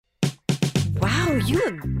Oh, you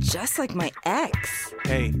look just like my ex.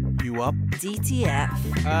 Hey, you up? DTF.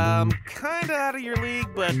 Kinda out of your league,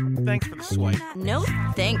 but thanks for the swipe. No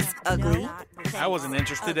thanks, ugly. I wasn't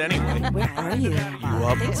interested anyway. Where are you?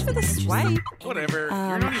 up? Thanks for the swipe. Whatever.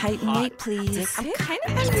 You're not Height even and hot. weight, please. I'm kind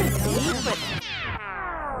of on your date,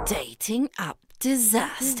 but dating up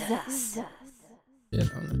disasters.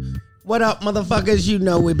 What up, motherfuckers? You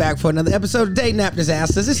know we're back for another episode of Dating App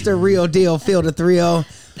Disasters. It's the real deal, Phil the 3-0.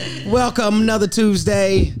 Welcome, another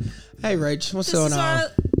Tuesday. Hey, Rach, what's going on?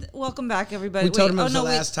 Welcome back, everybody. We told them it was the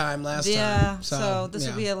last time. Yeah, time. so this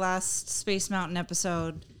will be a last Space Mountain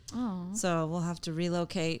episode. Oh. So we'll have to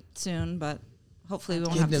relocate soon, but hopefully we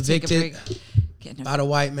won't have to take a break. By the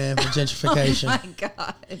white man for gentrification. Oh, my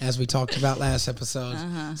God. As we talked about last episode.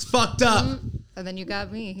 It's fucked up. And then you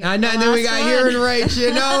got me. I know, and then we got here and Rach,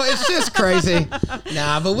 you know, it's just crazy.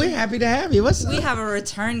 Nah, but we're happy to have you. What's up? We have a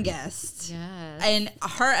return guest. Yes. And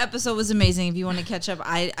her episode was amazing. If you want to catch up,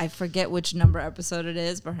 I forget which number episode it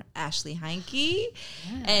is, but Ashley Heinke.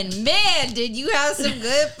 Yeah. And man, did you have some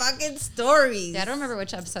good fucking stories. Yeah, I don't remember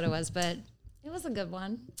which episode it was, but it was a good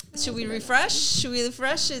one. Should we refresh?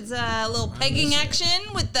 It's a little pegging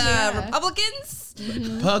action with the Republicans.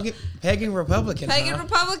 Mm-hmm. Pegging Republicans. Pegging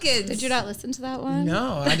Republicans. Did you not listen to that one?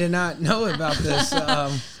 No, I did not know about this.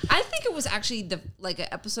 I think it was actually an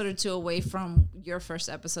episode or two away from your first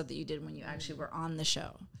episode that you did when you actually were on the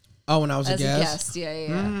show. Oh, when I was a guest? As a guest,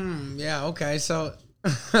 yeah. Yeah, okay. So,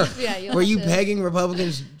 Yeah, were you pegging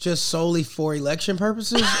Republicans just solely for election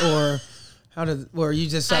purposes, or were you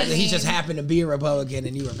just he just happened to be a Republican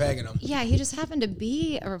and you were pegging him? Yeah, he just happened to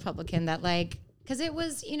be a Republican that because it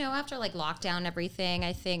was, after lockdown and everything,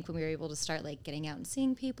 I think when we were able to start getting out and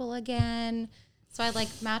seeing people again. So I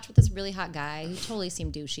matched with this really hot guy who totally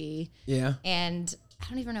seemed douchey. Yeah. And I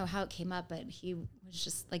don't even know how it came up, but he was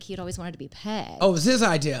just he'd always wanted to be pegged. Oh, it was his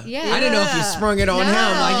idea? Yeah. I didn't know if you sprung it on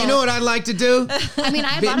him. You know what I'd like to do? I mean,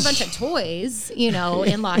 I bought a bunch of toys, in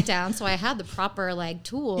lockdown, so I had the proper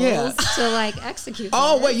tools to execute.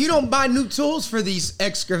 Oh, this. wait, you don't buy new tools for these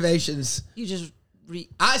excavations? You just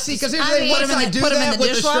I see, because once I do put 'em in that the with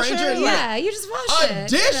the dishwasher? stranger, Yeah, you just wash a it.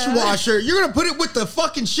 dishwasher. You're gonna put it with the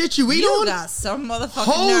fucking shit you eat You on? got some motherfucking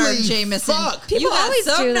Holy nerve, Jameson. fuck. People you got always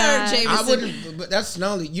some do nerve, that. Jameson. I wouldn't, but that's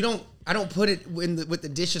not only, I don't put it with the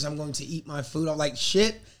dishes I'm going to eat my food on,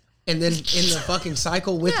 shit, and then in the fucking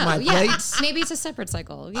cycle with my plates. Maybe it's a separate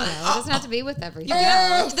cycle. It doesn't have to be with everything.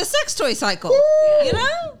 The sex toy cycle.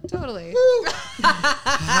 Totally.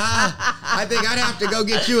 I think I'd have to go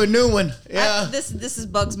get you a new one. Yeah. This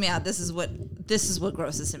bugs me out. This is what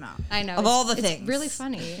grosses him out. I know. Of all the things. It's really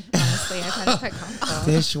funny, honestly. I find it quite comical.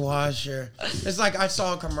 Dishwasher. It's I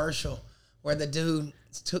saw a commercial where the dude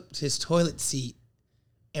took his toilet seat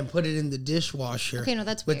and put it in the dishwasher. Okay, no,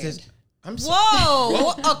 that's with weird.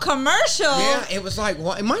 Whoa, a commercial. Yeah, it was it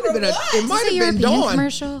might have been Is this a European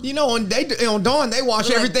commercial? On Dawn they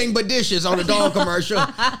wash everything but dishes on the Dawn commercial.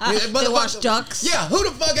 They wash ducks. Yeah, who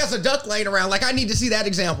the fuck has a duck laying around? I need to see that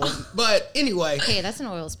example. But anyway. Okay, that's an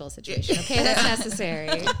oil spill situation. Okay, that's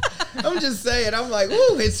necessary. I'm just saying, I'm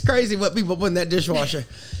ooh, it's crazy what people put in that dishwasher.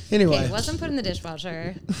 Anyway. Okay, it wasn't put in the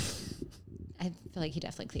dishwasher. I feel like he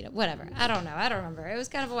definitely cleaned up. Whatever. I don't know. I don't remember. It was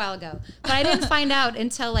kind of a while ago. But I didn't find out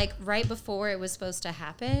until right before it was supposed to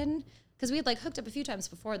happen. Because we had hooked up a few times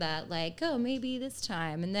before that. Maybe this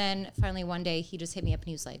time. And then finally one day he just hit me up and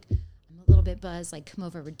he was like, I'm a little bit buzzed. Come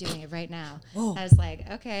over. We're doing it right now. Whoa. I was like,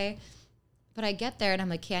 okay. But I get there and I'm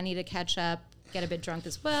like, okay, I need to catch up, get a bit drunk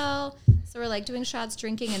as well. So we're doing shots,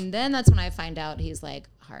 drinking. And then that's when I find out he's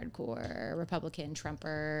hardcore Republican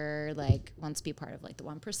Trumper, wants to be part of the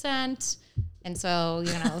 1%. And so,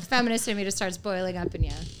 feminist in me just starts boiling up, and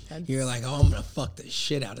you're I'm gonna fuck the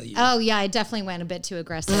shit out of you. Oh yeah, I definitely went a bit too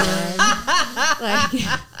aggressive.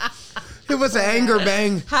 It was an anger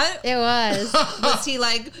bang. It was. Was he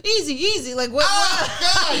easy? What? Oh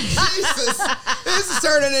God, Jesus! This is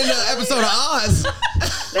turning into an episode of Oz.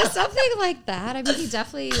 There's something like that. I mean, he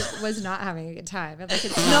definitely was not having a good time.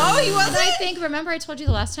 No, he wasn't. But remember I told you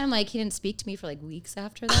the last time, he didn't speak to me for weeks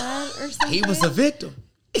after that or something. He was the victim.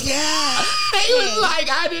 Yeah, he was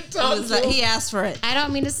I didn't talk to him. He asked for it. I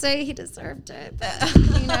don't mean to say he deserved it, but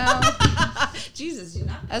Jesus,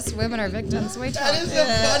 us women are victims. Way too That is the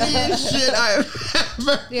funniest shit I've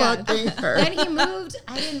ever fucking heard. Then he moved.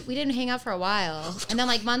 We didn't hang out for a while, and then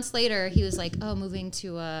months later, he was moving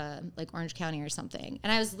to Orange County or something,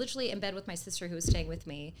 and I was literally in bed with my sister who was staying with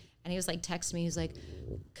me, and he was texting me. He was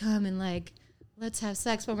come and let's have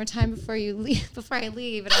sex one more time before you leave. Before I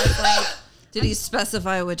leave, and I was Did he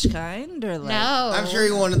specify which kind or like? No. I'm sure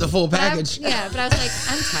he wanted the full But package. but I was like,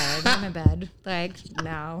 I'm tired. I'm in bed. Like,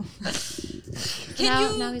 no.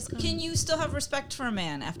 Can you still have respect for a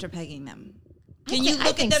man after pegging them? Can thi- you I look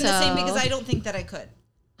at them think the same? so. Because I don't think that I could.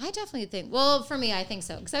 I definitely think. Well, for me, I think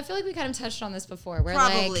so because I feel like we kind of touched on this before. Where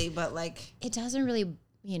Probably, like, but like it doesn't really,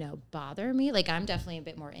 bother me. Like I'm definitely a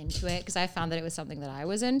bit more into it because I found that it was something that I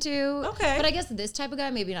was into. Okay. But I guess this type of guy,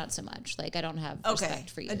 maybe not so much. Like I don't have okay, respect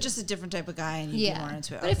for you. just a different type of guy, and you'd be more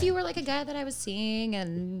into it. But if you were like a guy that I was seeing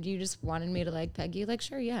and you just wanted me to like peg you, like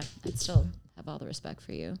sure, yeah, I'd still have all the respect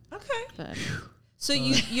for you. okay, But so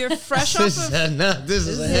you're fresh off of. This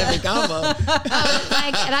is a heavy combo. and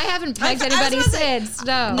I haven't pegged I was anybody gonna say- since.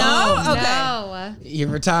 No. No? Okay. No. You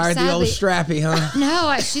retired the old strappy, huh?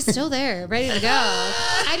 No, she's still there, ready to go.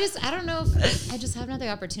 I don't know if I just haven't had the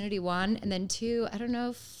opportunity. One, and then two, I don't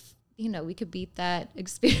know if we could beat that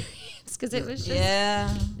experience because it was just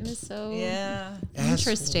it was so That's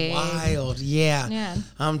interesting. wild. Yeah. Yeah.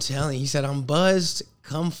 I'm telling you, he said, I'm buzzed.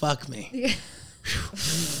 Come fuck me.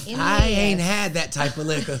 In I the ain't ass. had that type of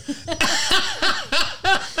liquor.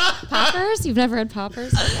 Poppers. You've never had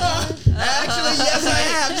poppers? Actually, yes, I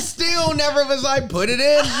have. Still never was like, put it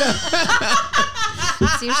in.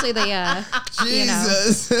 It's usually the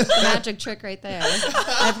Jesus. the magic trick right there.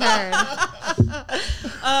 I've heard.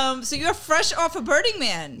 So you're fresh off of Burning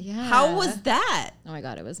Man. Yeah. How was that? Oh my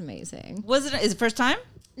god, it was amazing. Is it first time?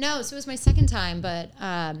 No, so it was my second time, but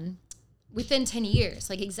within 10 years,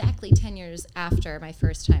 like exactly 10 years after my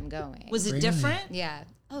first time going. Was it different? Yeah.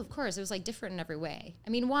 Oh, of course. It was like different in every way. I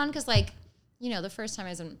mean, one, because like, the first time I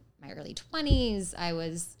was in my early 20s, I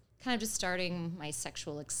was kind of just starting my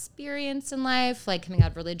sexual experience in life, like coming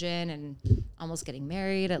out of religion and almost getting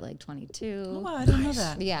married at like 22. Oh, wow, I didn't know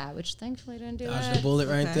that. Yeah, which thankfully didn't do Dodged that. a bullet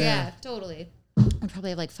right there. Yeah, totally. I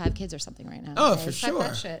probably have like 5 kids or something right now. Oh, Okay, for fuck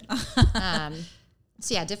that sure. shit.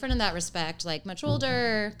 So yeah, different in that respect, like much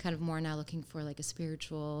older, kind of more now looking for like a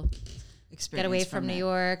spiritual get away from New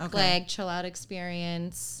York, like chill out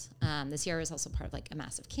experience. This year was also part of like a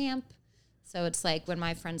massive camp. So it's like when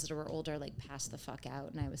my friends that were older like passed the fuck out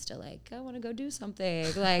and I was still like, I want to go do something.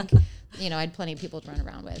 Like, I had plenty of people to run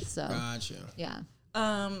around with. So Gotcha. yeah.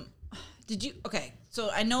 So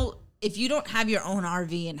I know if you don't have your own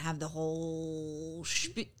RV and have the whole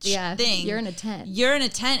thing. You're in a tent. You're in a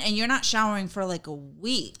tent and you're not showering for like a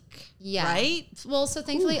week. Yeah. Right? Well, so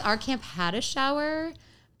thankfully our camp had a shower.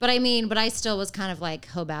 But I still was kind of like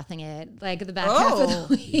hoe bathing it, like the back half of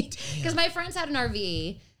the week. Because my friends had an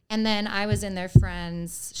RV, and then I was in their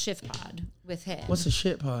friend's shift pod with him. What's a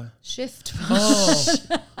shit pod? Shift pod. Oh,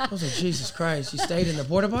 I was like, Jesus Christ. You stayed in the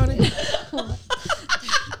porta potty?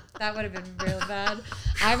 That would have been real bad.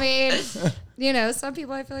 I mean, some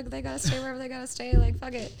people I feel like they gotta stay wherever they gotta stay. Like,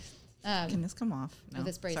 fuck it. Can this come off? No.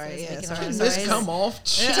 This bracelet Sorry, is yeah, making sorry. a lot of Can this noise. come off?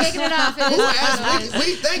 Taking it off. It Who is asked?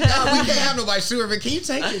 We thank God we can't have nobody sue her, but can you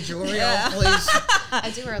take your jewelry off, please?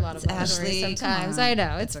 I do wear a lot of jewelry Ashley, sometimes. come on. I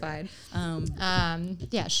know, it's fine.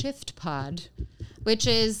 Yeah, Shift Pod, which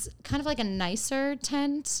is kind of like a nicer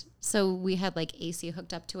tent. So we had like AC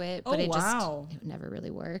hooked up to it, but it never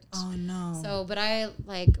really worked. Oh no. So, but I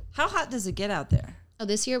like, How hot does it get out there?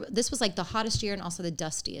 this was like the hottest year and also the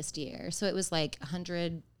dustiest year. So it was like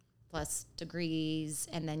 100 plus degrees,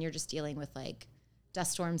 and then you're just dealing with like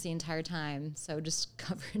dust storms the entire time. So just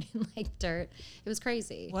covered in like dirt. It was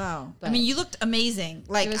crazy. Wow. But I mean, you looked amazing.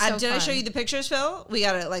 Like, It was so did I show fun. you the pictures, Phil? We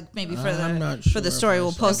got to like maybe for I'm not for the sure story, if I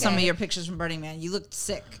we'll saw post some of Okay. your pictures from Burning Man. You looked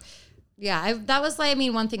sick. Yeah, that was like, I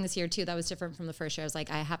mean, one thing this year too that was different from the first year. I was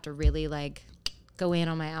like, I have to really like go in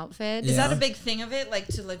on my outfit. Is that Yeah. a big thing of it? Like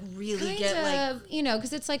to like really Kind get like of,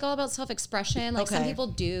 because it's like all about self-expression. Like some Okay. people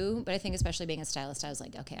do, but I think especially being a stylist, I was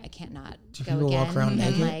like, okay, I can't not go people again. walk around and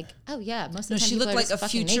naked? like, oh yeah, most of the No, time she people looked are like just a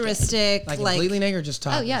fucking naked. futuristic Like like completely naked or just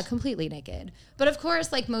topless? Oh yeah, completely naked. But of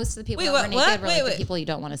course, like most of the people Wait, that were what? naked were like Wait. the people you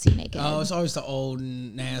don't want to see naked. Oh, it's always the old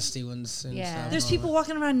and nasty ones. And Yeah. stuff. There's people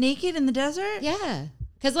walking around naked in the desert? Yeah,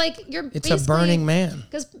 because like you're. It's a burning man.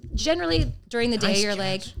 Because generally during the day Nice you're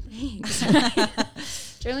catch. like,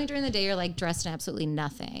 thanks. Generally during the day you're like dressed in absolutely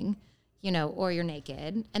nothing, or you're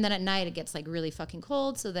naked, and then at night it gets like really fucking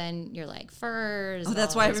cold. So then you're like furs. Oh,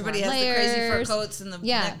 that's all why these everybody more has the crazy fur layers. coats and the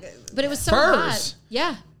Yeah, neck. but it was so Furs? hot.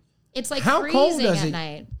 Yeah, it's like How cold freezing does at it-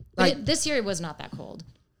 night. But like- this year it was not that cold.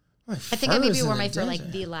 Like I think I maybe furs in wore the my fur like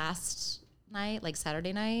desert. the last night, like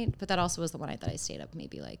Saturday night. But that also was the one night that I stayed up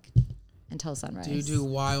maybe like until sunrise. Do you do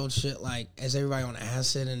wild shit like, is everybody on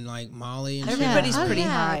acid and like Molly and shit? Everybody's Oh, pretty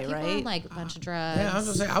yeah. high, People right? on, like a bunch of drugs. Yeah, I was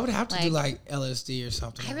gonna say, I would have to do Like- like LSD or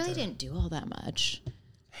something. I like really that. didn't do all that much.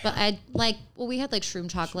 But we had like shroom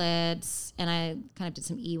chocolates, and I kind of did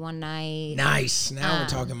some E one night. Nice. Now we're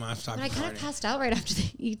talking my But I kind of passed out right after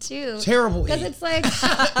the E too. Terrible because E. it's like no,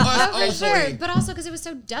 for Also sure. E. But also because it was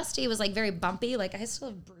so dusty, it was like very bumpy. Like I still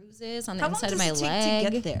have bruises on the inside of my leg.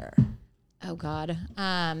 to get there? Oh God.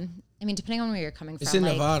 I mean, depending on where you're coming from. It's in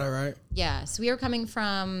like, Nevada, right? Yeah. So we were coming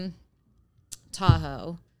from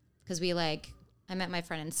Tahoe because I met my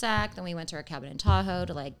friend in Sac. Then we went to our cabin in Tahoe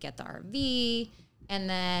to like get the RV, and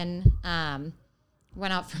then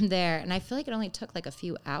went out from there. And I feel like it only took like a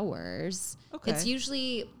few hours. Okay. It's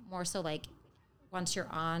usually more so like once you're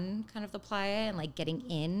on kind of the playa and like getting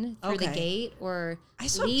in through the gate or I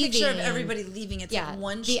saw leaving. a picture of everybody leaving. It's Yeah, like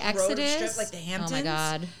one the road Exodus. strip, like the Hamptons. Oh my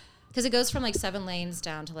God. Because it goes from like 7 lanes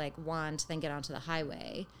down to like 1 to then get onto the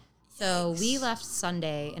highway. So we left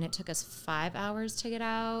Sunday and it took us 5 hours to get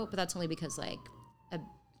out, but that's only because like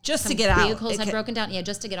Just some to get out. vehicles had broken down. Yeah,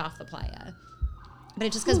 just to get off the playa. But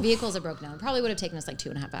it's just because vehicles had broken down. It probably would have taken us like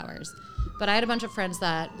 2.5 hours. But I had a bunch of friends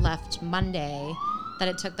that left Monday that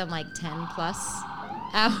it took them like 10 plus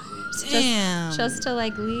hours Damn. just to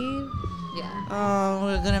like leave. Yeah. Oh,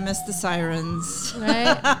 we're gonna miss the sirens.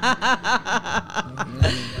 Right?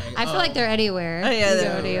 I feel like they're anywhere. Oh, yeah, You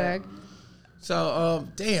they're go to New York. So,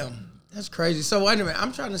 damn. That's crazy. So, wait a minute.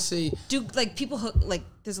 I'm trying to see. Do like people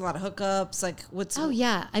there's a lot of hookups. Like what's Oh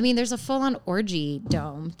yeah. I mean, there's a full-on orgy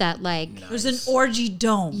dome that like there's an orgy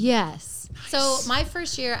dome. yes. So my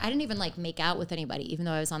first year, I didn't even like make out with anybody, even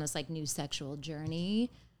though I was on this like new sexual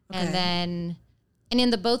journey. Okay. And in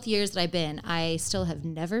the both years that I've been, I still have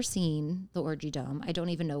never seen the orgy dome. I don't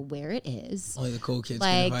even know where it is. Only the cool kids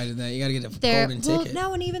Like, get invited to that. You got to get a There, golden well, ticket.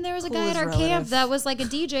 no, and even there was a guy at Coolest our relative. camp that was like a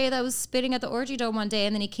DJ that was spitting at the orgy dome one day,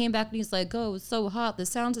 and then he came back and he's like, "Oh, it was so hot, the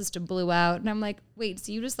sound system blew out." And I'm like, "Wait,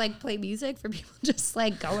 so you just like play music for people just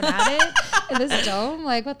like going at it in this dome?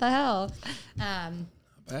 Like, what the hell?"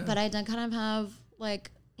 But I did kind of have like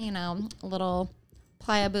a little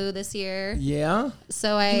playa boo this year. Yeah.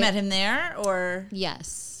 So I You met him there, or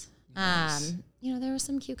Yes. Nice. There were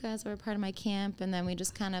some cute guys that were part of my camp, and then we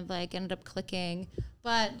just kind of like ended up clicking.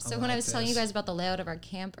 But so when I like was telling you this. guys about the layout of our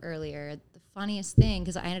camp earlier, the funniest thing,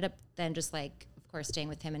 because I ended up then just like, of course, staying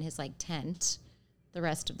with him in his like tent the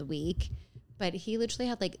rest of the week. But he literally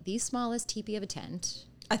had like the smallest teepee of a tent.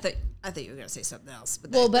 I thought you were gonna say something else. But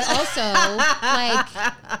Well, but also like,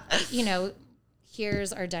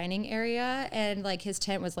 here's our dining area, and like his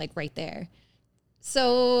tent was like right there.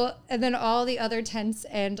 So, and then all the other tents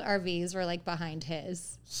and RVs were like behind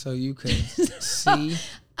his. So you could see.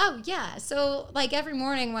 Oh yeah. So like every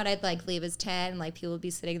morning when I'd like leave his tent and like people would be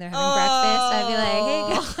sitting there having breakfast, I'd be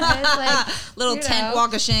like, "Hey guys," like little tent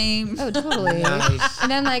walk of shame. Oh, totally. Nice. And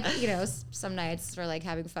then like, some nights we're like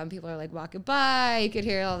having fun. People are like walking by. You could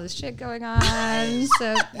hear all this shit going on.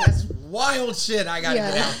 So That's wild shit. I got to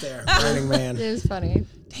get out there. Burning Man. it was funny.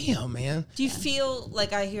 Damn, man. Do you feel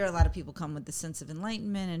like I hear a lot of people come with the sense of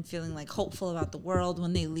enlightenment and feeling like hopeful about the world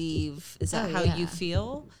when they leave? Is that Oh, how yeah. you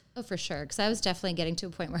feel? Oh, for sure. Because I was definitely getting to a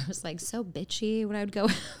point where I was like so bitchy when I would go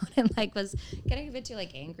out and like was getting a bit too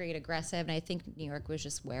like angry and aggressive. And I think New York was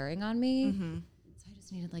just wearing on me. So I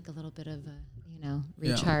just needed like a little bit of a,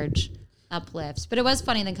 recharge, uplift. But it was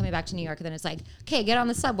funny then coming back to New York and then it's like, okay, get on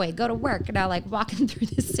the subway, go to work. And now like walking through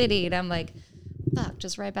the city and I'm like, fuck,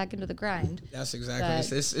 just right back into the grind. That's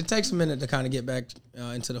exactly. But- It takes a minute to kind of get back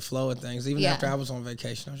into the flow of things. Even Yeah. after I was on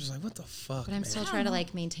vacation, I was just like, "What the fuck?" But I'm man? still trying to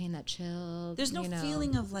like maintain that chill. There's no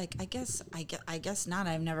feeling of like I guess not.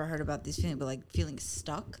 I've never heard about these feelings, but like feeling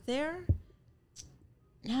stuck there.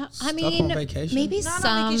 No, I Stuck mean, on vacation? maybe Not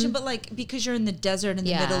some. on vacation, but like because you're in the desert in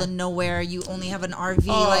the Yeah. middle of nowhere, you only have an RV.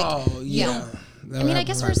 Oh, like yeah. I mean, I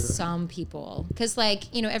guess for some people, because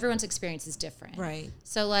like everyone's experience is different, Right.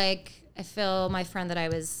 So like, I feel my friend that I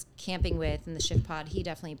was camping with in the shift pod, he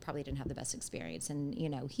definitely probably didn't have the best experience, and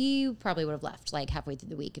he probably would have left like halfway through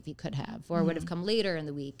the week if he could have, or would have come later in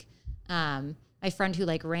the week. My friend who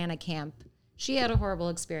like ran a camp, she had a horrible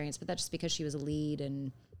experience, but that's just because she was a lead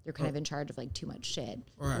and they're kind of in charge of like too much shit.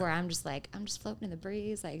 Right. Where I'm just floating in the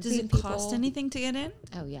breeze, like. Does seeing it cost people. anything to get in?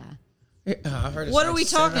 Oh yeah. I heard it's What like are we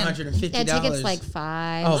talking? $750. Yeah, tickets like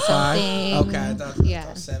 $5. Oh, $5? something. Okay, I thought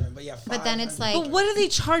Yeah. 7, but yeah, 5. But then it's like. But what are they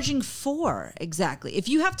charging for exactly? If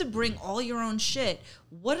you have to bring all your own shit,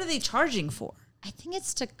 what are they charging for? I think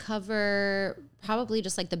it's to cover probably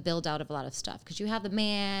just like the build out of a lot of stuff because you have the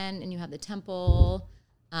man and you have the temple,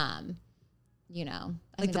 I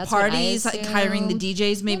Like think the that's what I parties, like hiring the assumed.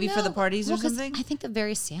 DJs maybe Well, for the no. parties Well, or 'cause something? I think the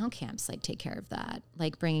various sound camps like take care of that,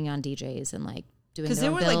 like bringing on DJs and like doing Because their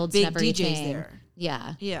there own were like builds big and DJs everything. there.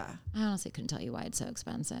 Yeah, Yeah. I honestly couldn't tell you why it's so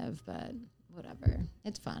expensive, but whatever,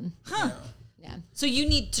 it's fun. Huh. Yeah. So you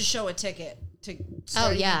need to show a ticket to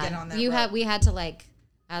start get on that road. We had to like,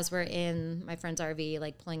 as we're in my friend's RV,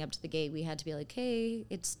 like pulling up to the gate, we had to be like, hey,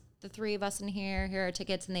 it's the 3 of us in here. Here are our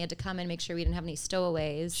tickets. And they had to come and make sure we didn't have any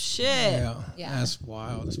stowaways. Shit. Yeah. That's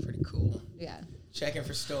wild. That's pretty cool. Yeah. Checking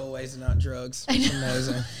for stowaways and not drugs. It's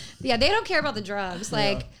amazing. Yeah, they don't care about the drugs.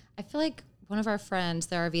 Like, I feel like one of our friends,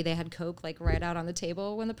 the RV, they had Coke like right out on the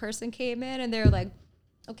table when the person came in, and they were like,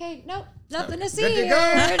 okay, nope, nothing to see here.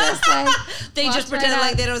 Just, like, they just pretend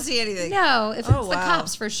like they don't see anything. No, if it's the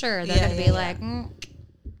cops for sure, they're going to be like,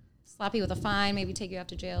 slap you with a fine, maybe take you out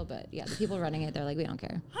to jail. But yeah, the people running it, they're like, we don't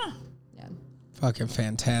care. Huh. Yeah. Fucking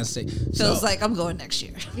fantastic. Feels like I'm going next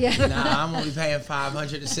year. Yeah. Nah, I'm only paying $500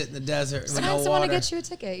 to sit in the desert with no Sometimes water. I want to get you a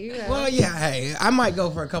ticket. Well, yeah, hey, I might go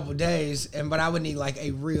for a couple days, but I would need like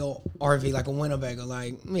a real RV, like a Winnebago,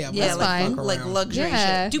 like like fine. Like luxury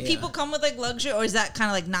Yeah. shit. Do people come with like luxury, or is that kind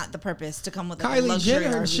of like not the purpose to come with like, a Kylie luxury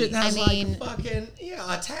Jenner and RV? shit has I mean- like fucking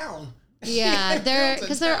a town. Yeah,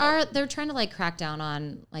 Built a they're trying to like crack down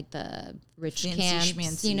on like the rich Fancy camps,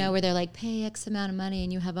 schmancy. you know, where they're like pay X amount of money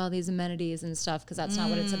and you have all these amenities and stuff, because that's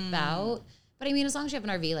not what it's about. But I mean, as long as you have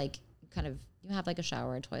an RV, like you have like a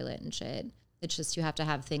shower, a toilet, and shit. It's just you have to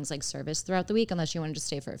have things like service throughout the week, unless you want to just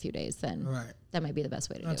stay for a few days. Then that might be the best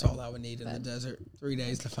way to That's do it. all I would need in the desert. 3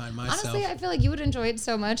 days to find myself. Honestly, I feel like you would enjoy it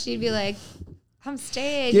so much. You'd be like, I'm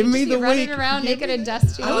staying. Give You'd me just be the running week. around Give naked me and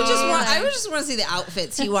dusty. I would just want to see the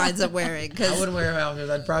outfits he winds up wearing. I wouldn't wear outfits.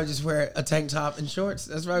 I'd probably just wear a tank top and shorts.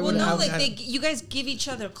 That's right. Well, no, like you guys give each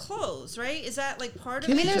other clothes, right? Is that like part of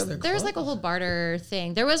I mean, it? there's like a whole barter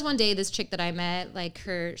thing. There was one day this chick that I met, like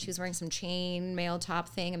she was wearing some chain mail top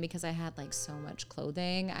thing, and because I had like so much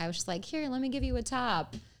clothing, I was just like, here, let me give you a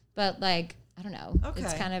top. But like, I don't know. Okay.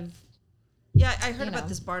 It's kind of I heard about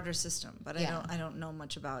this barter system, but I don't know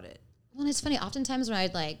much about it. well, and it's funny. Oftentimes when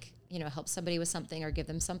I'd like, help somebody with something or give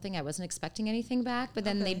them something, I wasn't expecting anything back. But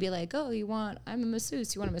then they'd be like, oh, I'm a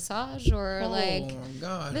masseuse. You want a massage or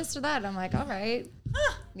God. this or that? And I'm like, all right.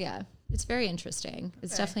 Yeah. It's very interesting.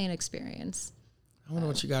 It's definitely an experience. I wonder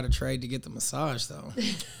what you got to trade to get the massage, though.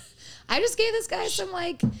 I just gave this guy some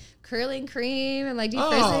like curling cream and like deep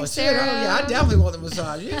Oh, freezing shit. serum. Oh, yeah, I definitely want the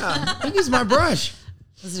massage. Yeah. He needs my brush.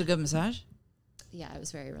 Was it a good massage? Yeah, it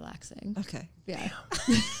was very relaxing. Okay. Yeah.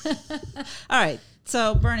 All right.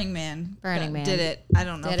 So Burning Man. Burning Man. Did it. I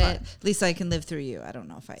don't know Did if it. at least I can live through you. I don't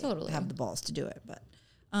know if I Totally. have the balls to do it. But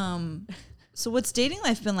so what's dating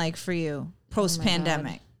life been like for you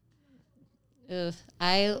post-pandemic? Ugh.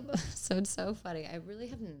 So it's so funny. I really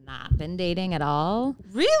have not been dating at all.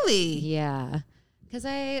 Really? Yeah. Because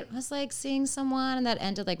I was like seeing someone and that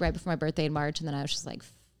ended like right before my birthday in March. And then I was just like,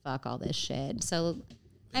 fuck all this shit. So,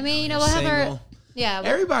 I mean, we'll have single. Yeah.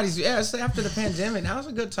 Everybody's, it's after the pandemic. Now's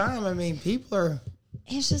a good time. I mean, people are.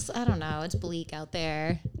 It's just, I don't know. It's bleak out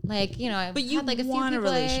there. Like, I've But you had like a few want a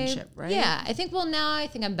people relationship, right? Yeah. Now I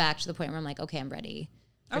think I'm back to the point where I'm like, okay, I'm ready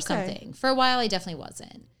for Okay. something. For a while, I definitely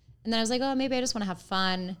wasn't. And then I was like, oh, maybe I just want to have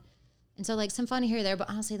fun. And so like some fun here or there, but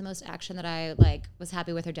honestly the most action that I like was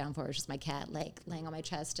happy with or down for was just my cat like laying on my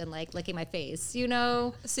chest and like licking my face, See?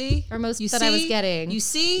 Or most You that I was see? getting. You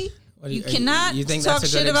see? What do You cannot you think talk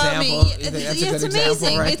that's a shit good about example? me. You think that's a It's good example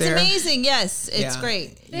amazing. right It's there? amazing. Yes, it's Yeah.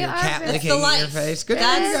 great. Your are cat very- licking the in your life. face. Good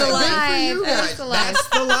That's for you the guys. life. Good for you That's guys. the life. That's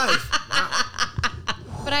the life.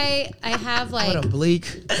 But I have like What a bleak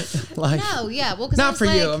life. no, yeah. Well, because Not for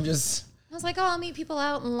you. I'm just. I was like, oh, I'll meet people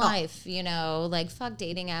out in life, like fuck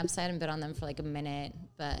dating apps. I hadn't been on them for like a minute,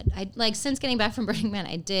 but I like since getting back from Burning Man,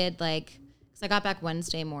 I did like, cause I got back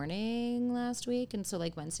Wednesday morning last week. And so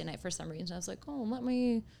like Wednesday night, for some reason, I was like, oh, let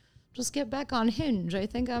me just get back on Hinge. I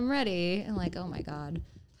think I'm ready. And like, oh my God.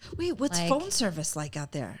 Wait, what's Like- phone service like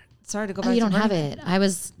out there? Sorry to go Oh, back you to don't have Burning it. I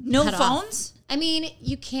was No cut off. phones? I mean,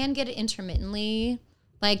 you can get it intermittently.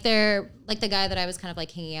 Like the guy that I was kind of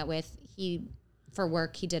like hanging out with, for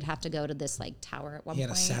work, he did have to go to this like tower at one He had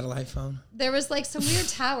point. a satellite phone. There was like some weird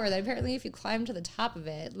tower that apparently if you climb to the top of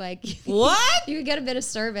it, like What? you could get a bit of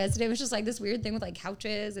service. And it was just like this weird thing with like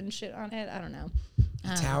couches and shit on it. I don't know.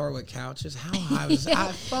 A tower with couches. How high was it?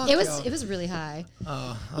 Fuck It yo. was really high.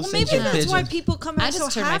 I'll Well, send maybe you a that's why pigeon. people come I out just so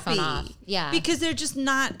turned my happy. phone off. Yeah. Because they're just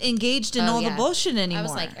not engaged in Oh, all yeah. the bullshit anymore. I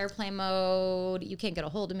was like airplane mode. You can't get a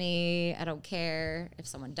hold of me. I don't care if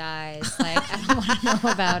someone dies. Like I don't want to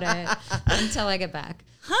know about it until I get back.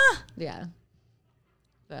 huh? Yeah.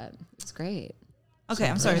 But it's great. Okay,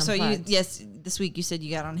 I'm sorry. So unplugged. this week you said you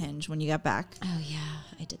got on Hinge when you got back. Oh yeah,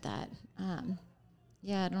 I did that.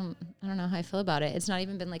 Yeah, I don't know how I feel about it. It's not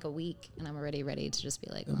even been like a week, and I'm already ready to just be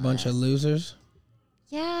like A bunch of losers.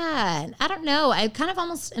 yeah. I don't know. I kind of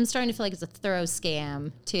almost am starting to feel like it's a thorough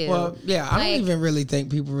scam too. Well, yeah, I Like- don't even really think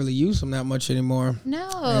people really use them that much anymore.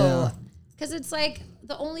 No, Because it's like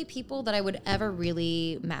the only people that I would ever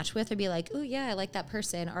really match with would be like, oh yeah, I like that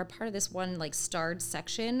person, are part of this one like starred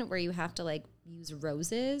section where you have to like use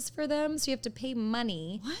roses for them. So you have to pay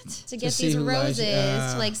money to get see these who likes roses,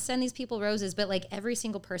 you. to like send these people roses. But like every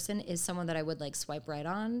single person is someone that I would like swipe right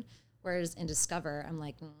on. Whereas in Discover, I'm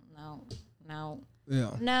like, no.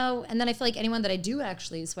 And then I feel like anyone that I do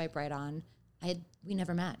actually swipe right on, we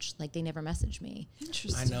never match. Like they never message me.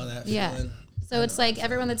 Interesting. I know that Yeah. feeling. So it's like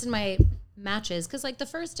everyone that's in my matches, because like the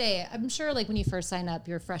first day, I'm sure like when you first sign up,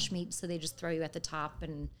 you're fresh meat, so they just throw you at the top,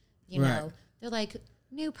 and you know they're like,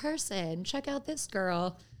 new person, check out this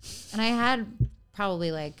girl, and I had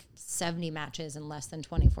probably like 70 matches in less than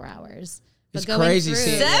 24 hours. It's But going crazy. through,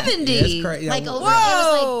 seeing that. 70? Yeah, it's crazy. like Yeah, over,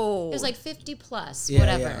 Whoa! it was like 50 plus, Yeah,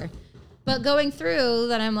 whatever. yeah. But going through,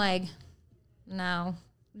 then I'm like, no,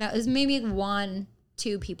 it was maybe 1-2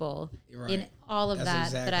 people Right. in all of That's that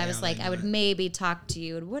exactly I how was they like, do I would it. maybe talk to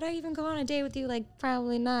you. Would I even go on a date with you? Like,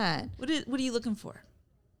 probably not. What are you looking for?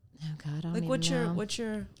 Oh God, I don't Like, even what's know.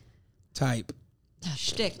 your type.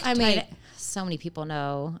 shtick? I mean, type? so many people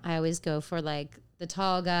know. I always go for like the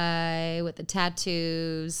tall guy with the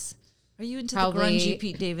tattoos. Are you into probably- the grungy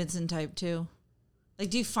Pete Davidson type too? Like,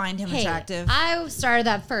 do you find him Hey, attractive? I started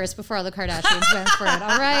that first before all the Kardashians went for it.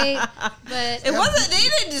 All right, but It wasn't. They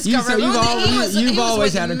didn't discover. so it. you've Remember, al- he you- was, you've he was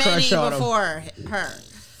always with had a many crush on him. before her.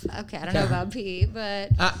 okay, I don't know about Pete, but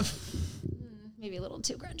maybe a little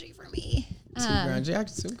too grungy for me. Too grungy.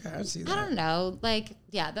 I see that. I don't know. Like,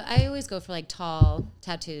 yeah, I always go for like tall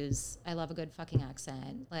tattoos. I love a good fucking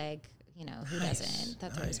accent. Like, you know, who doesn't?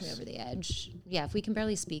 That throws me over the edge. Yeah, if we can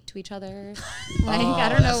barely speak to each other, like, I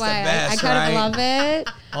don't that's know the why. I best, kind right? of love it.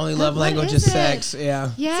 Only love what language is is it? sex.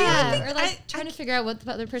 Yeah. Yeah, or like I- trying to figure out what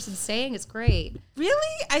the other person's saying is great.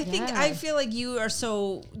 Really? I Yeah. feel like you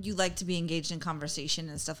like to be engaged in conversation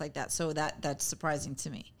and stuff like that. So that's surprising to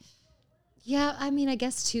me. Yeah, I mean, I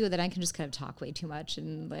guess too that I can just kind of talk way too much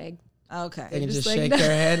and like. Okay. They can just just like, shake no. their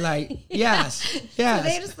head like, yes, So yes.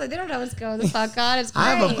 they just like, they don't know what's going the fuck on. It's great.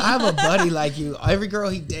 I have a buddy like you. Every girl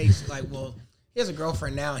he dates, like, well, he has a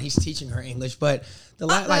girlfriend now, and he's teaching her English. But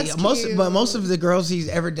that's most of the girls he's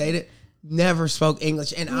ever dated never spoke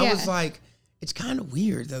English, and I Yeah. was like, it's kind of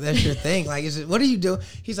weird that that's your thing. Like, what do you do?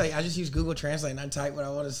 He's like, I just use Google Translate and I type what I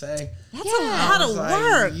want to say. That's Yeah. a lot I of was like,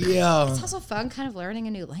 work. Yeah, It's also fun, kind of learning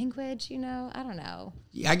a new language. You know, I don't know.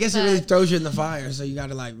 I guess it really throws you in the fire, so you got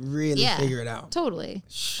to like really Yeah, figure it out. Totally.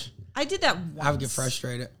 I did that once. I would get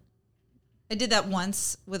frustrated. I did that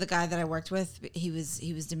once with a guy that I worked with. He was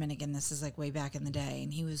Dominican. This is like way back in the day,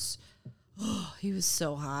 and he was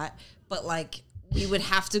so hot. But like we would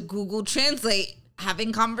have to Google Translate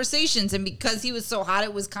having conversations, and because he was so hot,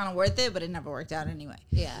 it was kind of worth it. But it never worked out anyway.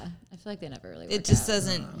 Yeah, I feel like they never really. It work just out.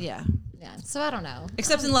 doesn't. Yeah. Yeah, so I don't know.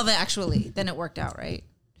 Except in Love Actually, then it worked out, right?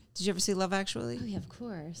 Did you ever see Love Actually? Oh yeah, of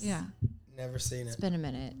course. Yeah, Never seen it. It's been a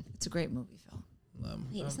minute. it's a great movie, Phil.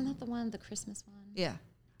 Wait, isn't that the one, the Christmas one? Yeah.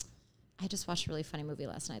 I just watched a really funny movie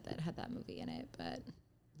last night that had that movie in it, but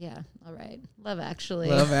yeah, all right. Love Actually.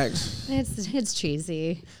 Love Actually. It's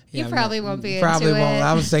cheesy. Yeah, you probably won't be Probably into won't. it.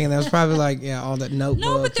 I was thinking that was probably like all that Notebook.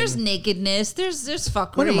 No, but there's and- nakedness. There's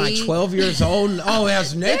fuckery. What am I, 12 years old? Oh, it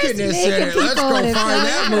has nakedness in naked it. Let's people go in find it,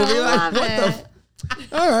 that so movie. I Like, love what the? it.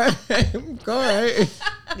 All right. All right.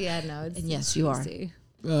 Yeah, no, it's And yes, you are. cheesy.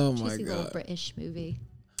 Oh, my Cheesy little God. British movie.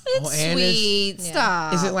 It's Oh, and it's- sweet. Yeah.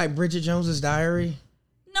 Stop. Is it like Bridget Jones's Diary?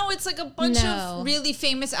 No, it's like a bunch No. of really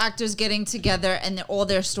famous actors getting together, and all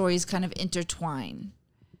their stories kind of intertwine.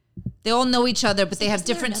 They all know each other, but they have Is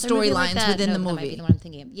there different another movie like storylines that? within No, the that might be movie. the one I'm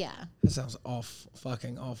thinking of. Yeah. That sounds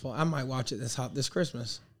fucking awful. I might watch it this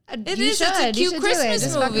Christmas. It You is. It's a should. cute You should do Christmas it.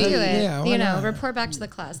 Just fucking movie. do it. Yeah, why you know, not? report back to the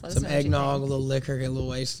class. Let us Some know what you eggnog, a think. little liquor, get a little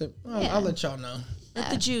wasted. Oh, Yeah. I'll let y'all know. Let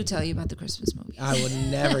the Jew tell you about the Christmas movie. I would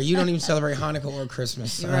never. You don't even celebrate Hanukkah or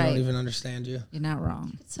Christmas. You're I right. don't even understand you. You're not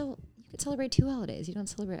wrong. So you could celebrate 2 holidays. You don't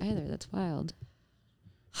celebrate either. That's wild.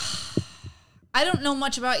 I don't know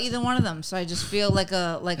much about either one of them, so I just feel like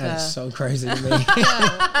That a. is so crazy to me.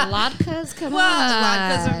 Latkes, come Well, on.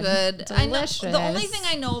 latkes are good. I know. Delicious. The only thing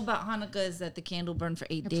I know about Hanukkah is that the candle burned for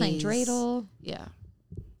 8 You're days. playing dreidel. Yeah.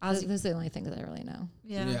 Those are the only things that I really know.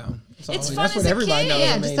 Yeah. Yeah. It's always- fun That's as what a everybody kid. knows. Yeah,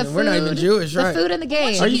 I just mean, the we're not even food. Jewish, The right? food and the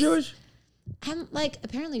game. Are you Jewish? I'm like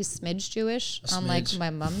apparently a smidge Jewish on like smidge. my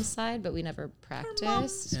mom's side, but we never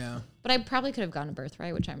practiced. Yeah. But I probably could have gone to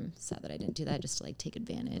birthright, which I'm sad that I didn't do that just to like take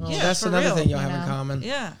advantage. Well, Yeah, that's for another real. thing you'll You have in know? common.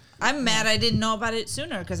 Yeah. I'm mad I didn't know about it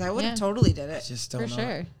sooner because I would have Yeah. totally did it. Just don't For know.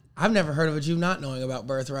 sure. I've never heard of a Jew not knowing about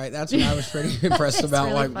birthright. That's what I was pretty impressed It's about.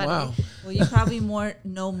 really Like, funny. wow, Well, you probably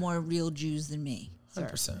know more real Jews than me. Sir.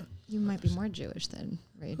 100%. You might be more Jewish than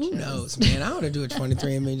Rachel. Who knows, man? I ought to do a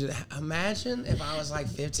 23andMe. Just imagine if I was like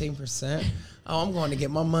 15%. Oh, I'm going to get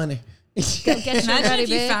my money. Get your Imagine buddy, if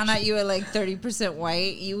you bitch. found out you were like 30%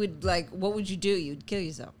 white. You would like, what would you do? You'd kill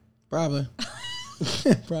yourself. Probably.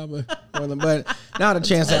 Probably. But not a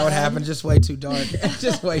chance that would happen. Just way too dark.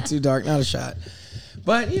 Just way too dark. Not a shot.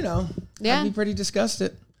 But, you know, Yeah. I'd be pretty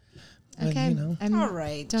disgusted. But, Okay. you know. All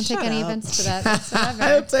right. Don't shut take any up. offense to that whatsoever. I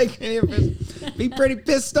don't take any of it. Be pretty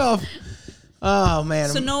pissed off. Oh, man.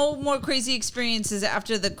 So no more crazy experiences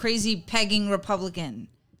after the crazy pegging Republican.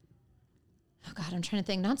 Oh God, I'm trying to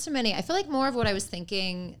think. Not so many. I feel like more of what I was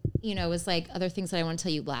thinking, you know, was like other things that I want to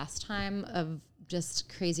tell you last time of just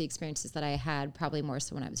crazy experiences that I had, probably more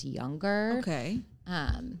so when I was younger. Okay.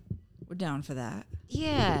 We're down for that.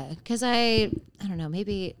 Yeah, because I don't know,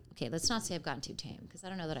 maybe, okay, let's not say I've gotten too tame, because I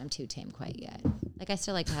don't know that I'm too tame quite yet. Like, I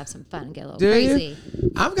still like to have some fun and get a little Do crazy.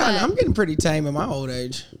 you? I'm getting pretty tame in my old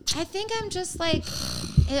age. I think I'm just like,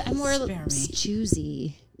 I'm more Spare me.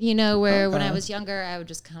 choosy, you know, where when I Okay. was younger, I would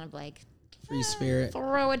just kind of like Free spirit.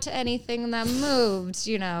 throw it to anything that moved,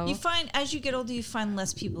 you know. You find, as you get older, you find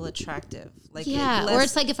less people attractive. Like Yeah, less, or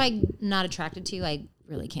it's like if I'm not attracted to you, I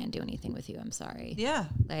really can't do anything with you. I'm sorry. yeah.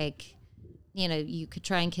 Like, you know, you could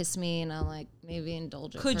try and kiss me, and I'll like maybe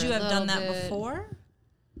indulge it. Could for you a have done little that bit. before?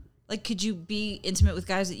 Like, could you be intimate with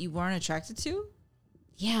guys that you weren't attracted to?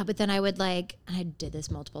 Yeah, but then I would like, and I did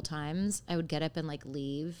this multiple times. I would get up and like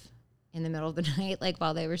leave in the middle of the night, like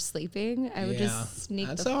while they were sleeping. I would Yeah. just sneak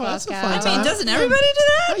That's the all- that's fuck a out. fun I mean, time. doesn't everybody do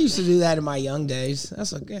I that? used to do that in my young days.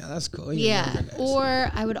 That's cool. In your Yeah, younger days.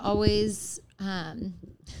 or I would always,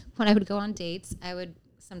 when I would go on dates, I would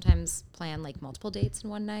sometimes plan like multiple dates in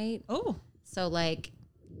one night. Oh, So like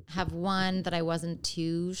have one that I wasn't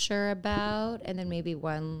too sure about, and then maybe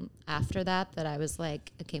one after that that I was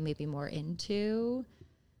like, okay, maybe more into.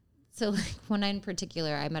 So like one night in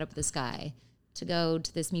particular, I met up with this guy to go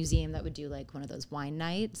to this museum that would do like one of those wine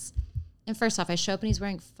nights. And first off, I show up and he's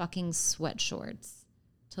wearing fucking sweat shorts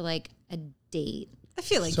to like a date. I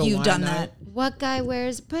feel like So you've why done not? that. What guy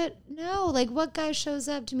wears, but no, like what guy shows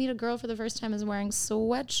up to meet a girl for the first time is wearing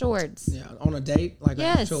sweat shorts? Yeah, on a date, like an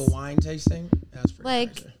Yes. actual wine tasting. That's pretty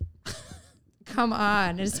Like, crazy. Come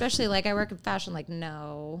on. And especially like I work in fashion, like,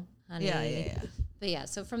 no, honey. Yeah. But yeah,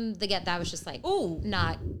 so from the get, that was just like Ooh.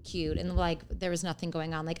 not cute. And like there was nothing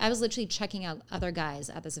going on. Like I was literally checking out other guys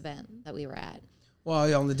at this event that we were at. While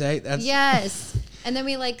you're on the date, that's. Yes. And then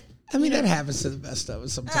we like, I mean, that happens to the best of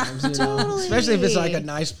us sometimes. You know? Totally. Especially if it's like a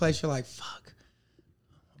nice place. You're like, fuck,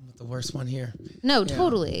 I'm with the worst one here. no,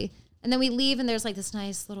 totally. And then we leave and there's like this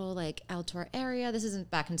nice little like outdoor area. This isn't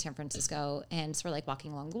back in San Francisco. And so we're like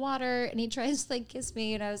walking along the water and he tries to like kiss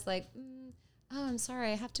me. And I was like, oh, I'm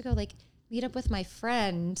sorry. I have to go like meet up with my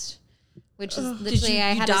friend, which is literally Did you,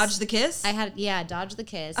 I you had dodge the kiss? I had dodge the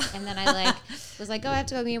kiss, and then I like was like, oh, I have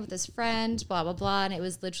to go meet up with this friend, blah blah blah, and it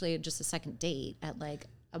was literally just a second date at like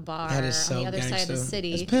a bar That is so on the other side of the gangster.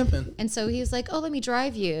 city. It's pimping. And so he was like, oh, let me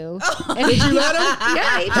drive you. Did you let him?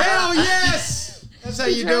 Yeah, he Hell yes! That's how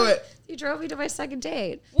you do drove- it. He drove me to my second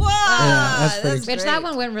date, Whoa! that's pretty which great. that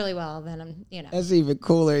one went really well. Then I'm, you know, That's even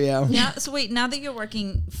cooler, yeah. Now, so wait, now that you're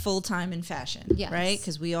working full time in fashion, Yes. right?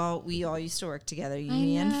 Because we all used to work together, you, I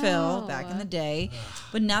me, and Phil, know. back in the day.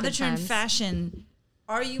 But now that you're in times. fashion,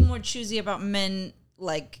 are you more choosy about men,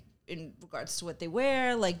 like in regards to what they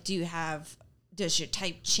wear? Like, does your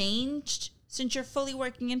type changed since you're fully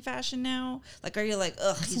working in fashion now? Like, are you like,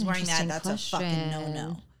 ugh, That's he's an wearing that? interesting That's a fucking no question.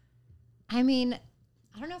 no. I mean,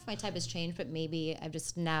 I don't know if my type has changed, but maybe I've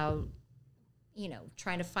just now, you know,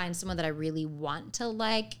 trying to find someone that I really want to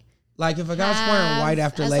like. Like if a guy's wearing white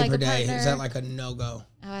after as, like, Labor a Day, is partner. that like a no-go?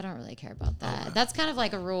 Oh, I don't really care about that. That's kind of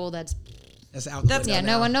like a rule that's That's out the That's-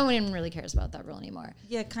 window yeah, now. no one really cares about that rule anymore.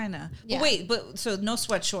 Yeah, kind of. Yeah. But wait, so no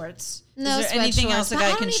sweat shorts. No, Is there anything sweatshorts. else a But I guy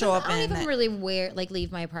don't can even- show up I don't in? even that- really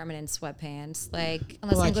leave my apartment in sweatpants, like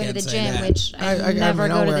unless Well, I I'm going to can't the say gym, that. which I never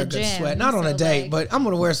mean, I'll go to wear the a good gym. Sweat. Not on a so, date, like, but I'm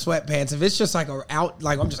gonna wear sweatpants if it's just like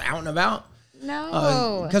I'm just out and about.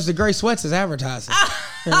 no. Because the gray sweats is advertising.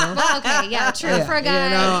 Well, okay, yeah, true for a guy. You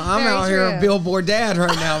know, I'm very out here true. billboard dad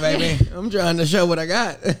right now, baby. I'm trying to show what I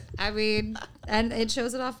got. I mean, and it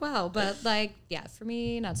shows it off well, but like, yeah, for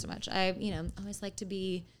me, not so much. I, always like to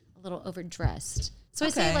be a little overdressed. So I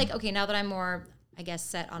say Okay. like, okay, now that I'm more, I guess,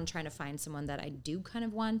 set on trying to find someone that I do kind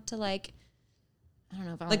of want to like, I don't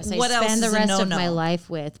know if I want Like, to say what else spend the is a rest of no-no my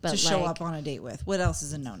life with, but to like, show up on a date with. What else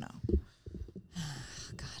is a no no?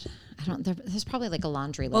 I don't. There's probably like a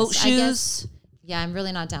laundry list. Boat I guess, shoes. yeah, I'm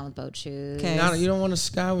really not down with boat shoes. Okay. You don't want to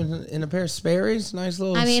sky in a pair of Sperry's? Nice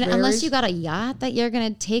little I mean, unless Sperry's? you got a yacht that you're gonna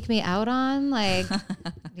take me out on, like,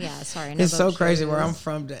 yeah, sorry, no It's so boat crazy where shoes. I'm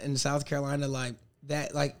from in South Carolina. Like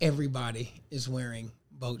that like everybody is wearing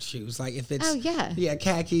boat shoes. Like if it's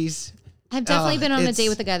khakis. I've definitely been on a it's- date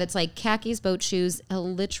with a guy that's like khakis, boat shoes, a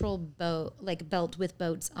literal boat, like belt with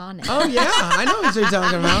boats on it. Oh yeah, I know what you're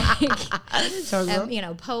talking about. I know what you're talking about. You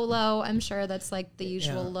know, polo. I'm sure that's like the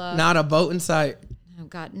usual look. Not a boat in sight. Oh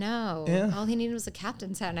God, no! Yeah. All he needed was a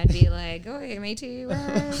captain's hat, and I'd be like, "Okay, matey,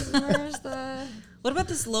 where's the?" What about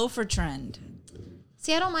this loafer trend?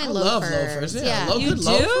 See, I don't mind I loafers. love loafers. Yeah, You good do?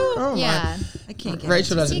 loafer. Oh Yeah. I can't get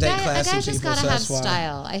Rachel doesn't See, date a classy guy's just people, gotta so have that's why.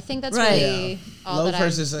 style. I think that's Right. really all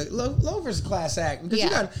Loafers that is loafers a class act because you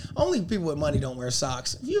Yeah. got only people with money don't wear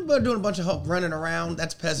socks. If you're doing a bunch of help running around,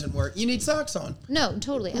 that's peasant work. You need socks on. No,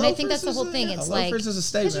 totally. And I think that's the whole thing. It's like, loafers is a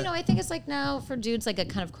because statement. I think it's like now for dudes, like a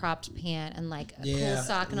kind of cropped pant and like a cool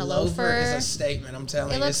sock and a loafer loafer. is a statement. I'm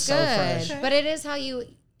telling It you, looks it's good, so fresh. but it is how you.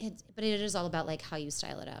 But it is all about like how you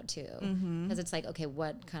style it out too, because Mm-hmm. it's like, okay,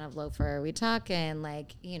 what kind of loafer are we talking?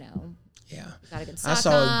 Like, you know, Yeah, got a good I sock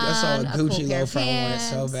saw a on, Gucci cool pair of loafer. I want it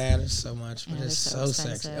so pants. bad. It's so much, but know, it's they're so so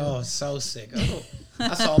sexy. expensive. Oh, it's so sick. Oh,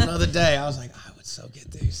 I saw them the other day. I was like, I would so get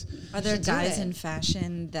these. Are there should do guys it. in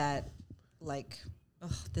fashion that like? Oh,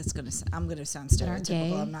 I'm gonna sound aren't stereotypical.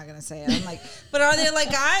 gay? I'm not gonna say it. I'm like, but are there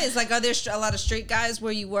like guys? Like, are there a lot of straight guys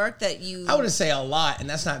where you work that you? I wouldn't say a lot, and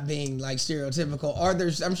that's not being like stereotypical.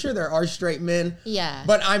 I'm sure there are straight men. Yeah.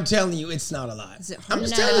 But I'm telling you, it's not a lot. Is it I'm hard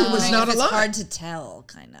just to telling you, tell? it's not a It's lot. hard to tell,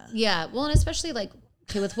 kind of. Yeah, well, and especially like,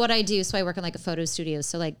 okay, with what I do, so I work in like a photo studio.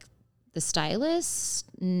 So like the stylists,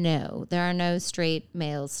 no, there are no straight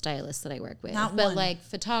male stylists that I work with. Not but one. like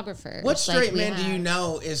photographers. What like, straight we men do you have-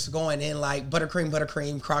 know is going in like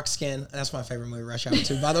buttercream, croc skin? That's my favorite movie, Rush Hour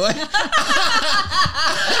 2, by the way.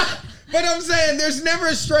 But I'm saying there's never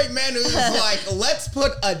a straight man who's like, let's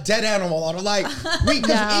put a dead animal on it. Like,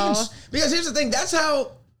 because here's the thing, that's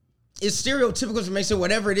how it's stereotypical to make it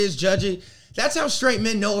whatever it is, judgy. That's how straight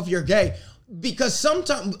men know if you're gay. Because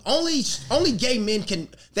sometimes only gay men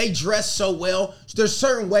they dress so well. There's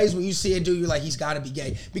certain ways when you see a dude, you're like, he's got to be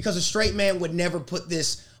gay. Because a straight man would never put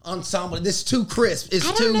this ensemble. This too crisp. It's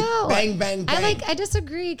I too don't know. bang, bang, bang. I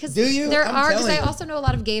disagree because Do you? there I'm are, because telling I you. also know a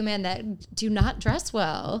lot of gay men that do not dress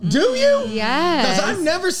well. Do you? Yes. Because I've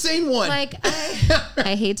never seen one. Like,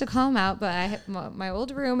 I hate to call him out, but my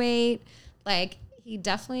old roommate, like, he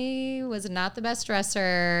definitely was not the best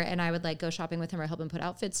dresser, and I would like go shopping with him or help him put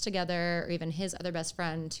outfits together, or even his other best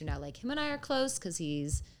friend who now like him and I are close because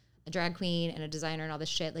he's a drag queen and a designer and all this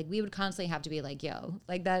shit. Like we would constantly have to be like, yo,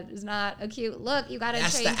 like that is not a cute look. You gotta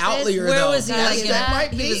That's change the this. outlier, Where though. was he? That's- Like, that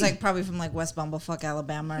might be. he was like probably from like West Bumblefuck,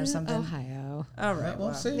 Alabama, or something. Ohio. All right, Well,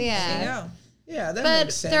 well, see. there you Yeah. go. Yeah, that But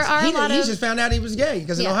makes sense. there are a lot he of- just found out he was gay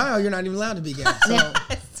because in Yeah. Ohio you're not even allowed to be gay. So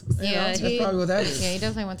Yeah, that's probably what that is. Yeah, he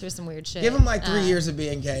definitely went through some weird shit. give him like 3 years of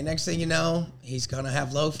being gay. Next thing you know, he's gonna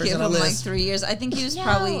have loafers Give on a him like list. 3 years. I think he was No.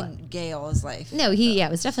 probably gay all his life. No, he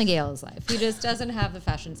was definitely gay all his life. He just doesn't have the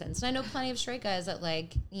fashion sense. And I know plenty of straight guys that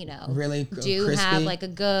like, you know, Really do crispy. have like a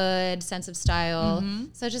good sense of style. Mm-hmm.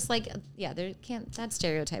 So just like, yeah, there can't, that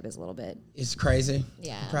stereotype is a little bit, It's crazy.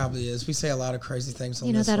 Yeah. It probably is. We say a lot of crazy things on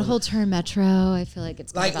you know, this that one. whole term metro. I feel like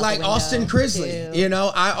it's kind of out like the window, Austin Crisley. too. You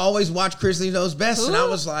know, I always watch Crisley Knows Best, and I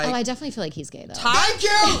was like, Oh, I definitely feel like he's gay though. thank you.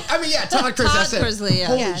 I mean, yeah, Todd Crisley. I Todd said, Crisley, yeah.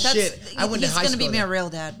 holy Yeah, shit. I went to he's high gonna school. be my there. real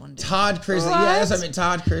dad one day. Todd Crisley. Yeah, that's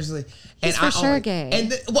Todd Crisley. He's for sure always, gay.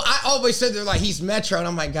 And well, I always said they're like, he's Metro, and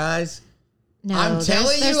I'm like, guys, No, I'm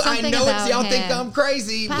telling there's you, I something know it's about y'all think him. I'm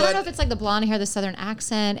crazy, But I don't know if but it's like the blonde hair, the southern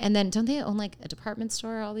accent, and then don't they own like a department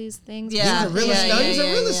store, all these things? Yeah, he's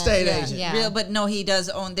a real estate agent. Yeah. Real, but no, he does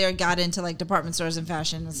own. There, got into like department stores and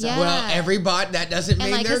fashion and stuff. Yeah. well, everybody that doesn't And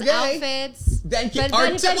mean like they're his gay. outfits. Thank you. But What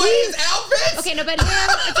he's- is outfits? Okay, no, but him,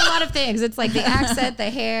 it's a lot of things. It's like the accent, the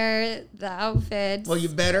hair, the outfits. Well, you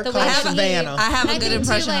better the call way that Savannah. I have And a I good think, too,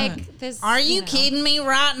 impression. of him. like, this, Are you know. kidding me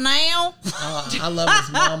right now? I love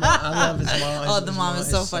his mama. I love his mom. Oh, the mom is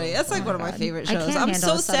so funny. That's like one of my God. favorite I shows. can't I'm handle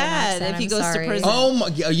so a southern sad accent. if he I'm goes sorry. to prison. Oh my!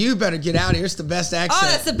 You better get out of here. It's the best accent.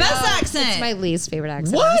 Oh, that's the best accent. It's my least favorite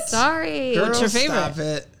accent. What? I'm sorry. Girl, What's your favorite? Stop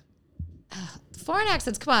it. Foreign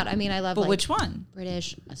accents, come on. I mean, I love But like which one?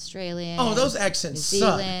 British, Australian. Oh, those New accents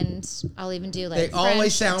suck. Zealand. I'll even do like They French,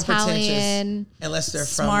 always sound Italian. pretentious unless they're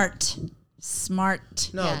from Smart.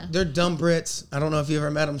 No, Yeah. they're dumb Brits. I don't know if you ever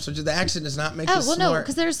met them. So the accent does not make you Oh well, no, smart.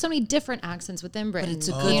 because there's so many different accents within Britain. it's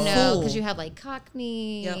a good you know, fool. because you have like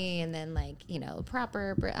Cockney Yep. and then like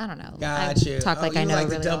proper Brit. I don't know. Got I you. talk like you I know like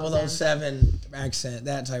really the well of them. 007 accent,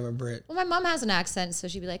 that type of Brit. Well, my mom has an accent, so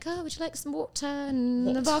she'd be like, "Oh, would you like some water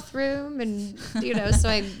in the bathroom?" And so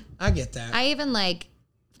I get that. I even like,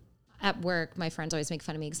 at work, my friends always make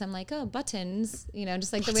fun of me because I'm like, oh, buttons,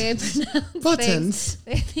 just like the way I pronounce Buttons. things.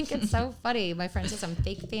 They think it's so funny. My friend says I'm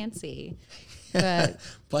fake fancy. But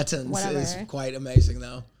Buttons whatever. is quite amazing,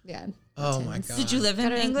 though. yeah. Oh, my God. Did you live in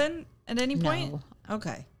Gotta- England at any point? No.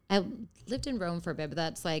 Okay. I lived in Rome for a bit, but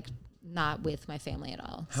that's like not with my family at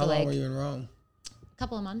all. How long were you in Rome? A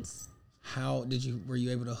couple of months. Were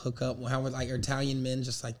you able to hook up? How were, like, Italian men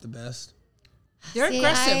just, like, the best? They're See,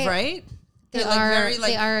 aggressive, right? They They're are.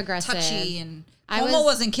 They are aggressive. touchy, and I Homo was-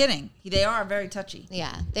 wasn't kidding. They are very touchy.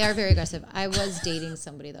 Yeah, they are very aggressive. I was dating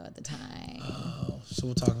somebody though at the time. Oh, so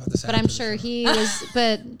we'll talk about this But after I'm the sure show. he was,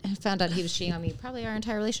 but I found out he was cheating on me probably our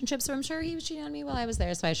entire relationship. So I'm sure he was cheating on me while I was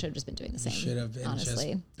there. So I should have just been doing the same. Should have been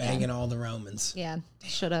honestly. just banging all the Romans. Yeah,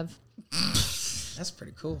 should have. That's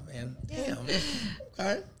pretty cool, man. Damn.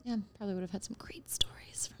 Okay. Yeah, probably would have had some great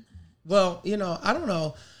stories from that. Well, I don't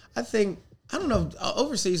know. I don't know.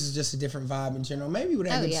 Overseas is just a different vibe in general. Maybe we would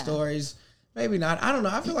have Oh, good yeah. stories. Maybe not. I don't know.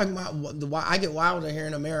 I feel like I get wilder here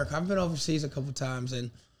in America. I've been overseas a couple times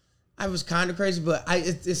and I was kind of crazy, but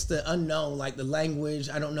it's the unknown, like the language.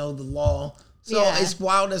 I don't know the law. So Yeah. as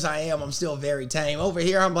wild as I am, I'm still very tame. Over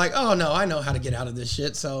here, I'm like, oh no, I know how to get out of this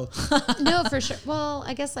shit. So No, for sure. Well,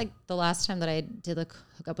 I guess like the last time that I did hook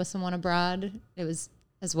up with someone abroad, it was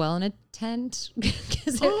as well in a tent.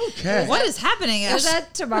 okay. What is happening? It was Ash?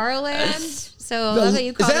 at Tomorrowland. So I love that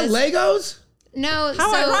you Is call that this. Legos? No,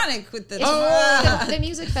 How so ironic with this. it's the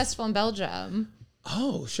music festival in Belgium.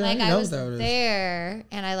 Oh shit! Like I I didn't know was that was. there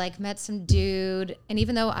and I like met some dude, and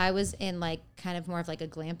even though I was in like kind of more of like a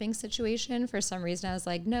glamping situation, for some reason I was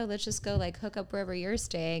like, no, let's just go like hook up wherever you're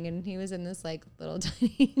staying, and he was in this like little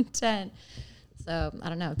tiny tent. So I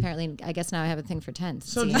don't know. Apparently, I guess now I have a thing for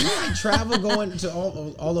tents. So do you like travel going to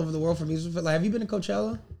all over the world for music? Like, have you been to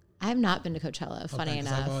Coachella? I have not been to Coachella. Funny Okay, 'cause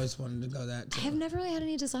enough, I've always wanted to go that. Too. I have never really had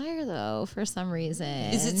any desire though, for some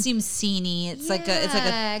reason. Does it seem sceney? It's like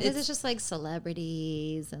a. because it's just like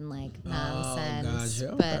celebrities and like nonsense.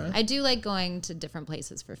 gotcha, But okay. I do like going to different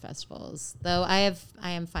places for festivals. Though I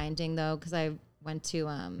am finding though, because I went to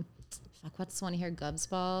what's the one here, Gubs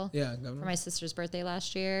Ball, Yeah, for Governor. my sister's birthday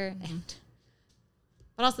last year.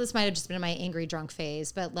 But also this might have just been in my angry drunk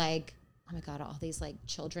phase. But like, oh my god, all these like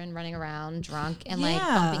children running around drunk and like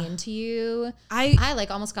Yeah. bumping into you. I- I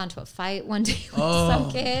like almost got into a fight one day with Oh.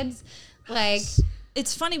 some kids. Like,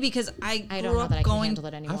 It's funny because I I grew don't know up that I can going. handle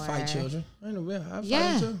it I anymore. fight children. I know. Yeah, I fight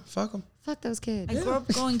Yeah. them too. Fuck them. Fuck those kids. I grew up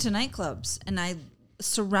going to nightclubs and I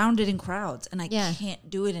surrounded in crowds and I Yeah. can't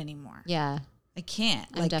do it anymore. Yeah. I can't.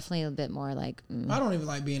 I'm definitely a bit more like, I don't even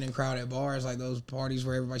like being in crowded bars, like those parties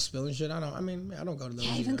where everybody's spilling shit. I don't go to those.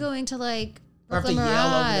 yeah, even either. going to like Or have to Brooklyn yell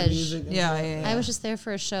over the Mirage. music. and Yeah, shit. yeah, I was just there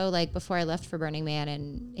for a show like before I left for Burning Man,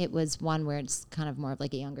 and it was one where it's kind of more of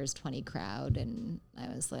like a younger's 20 crowd, and I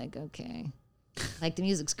was like, okay, like the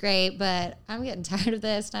music's great, but I'm getting tired of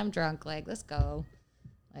this, and I'm drunk. Like, let's go.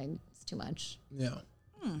 Like, it's too much. Yeah.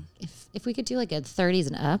 If we could do like a 30s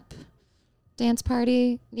and up dance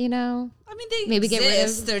party, I mean, they maybe get rid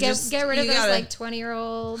exist. of They're get, just, get rid of you those gotta- like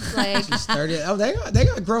 20-year-olds. Like, It's 30. Oh, they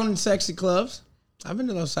got grown and sexy clubs. I've been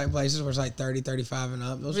to those type places where it's like 30, 35 and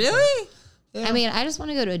up. Those are fun. Really? Yeah. I mean, I just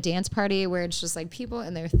want to go to a dance party where it's just like people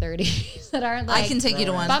in their 30s that aren't like I can take you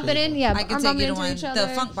to one. bumping in, yeah, I can arm take you bumping to into one. each other.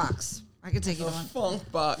 The Funk Box. I can take you to one.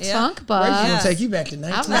 Funk box. Yeah. Funk Rachel's Box. gonna Yes. take you back to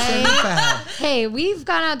 1975. Hey, we've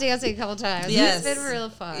gone out dancing a couple times. Yes. It's been real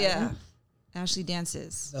fun. Yeah. Ashley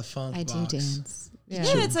dances. The funk I box. do dance. Yeah.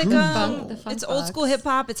 Yeah, it's like The Funk it's old school Box. hip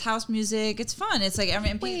hop. It's house music. It's fun. It's like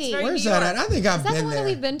it's Wait, very Where's New that York. at? I think I've Is that the been one there. that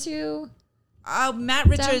we've been to? Matt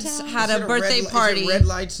Richards Downtown? had Is a it birthday red, party. Is it red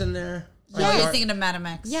lights in there? Or Yeah, is it you're dark- thinking of Madam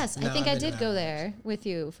X. Yes, No, I think I've I been did to go that. there with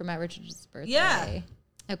you for Matt Richards' birthday. Yeah.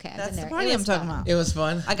 Okay, I've That's been the there. party It I'm was talking fun. about. It was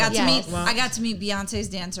fun. I got Yeah. to meet Beyonce's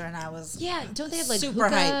dancer, and I was Yeah, don't they have like Super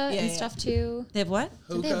hookah hype. Yeah, and yeah. stuff too? They have what?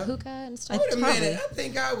 Did they have hookah and stuff? Wait a Probably. minute. I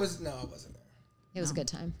think I was. No, I wasn't there. It was a good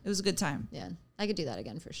time. It was a good time, Yeah, I could do that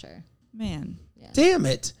again for sure. man. Damn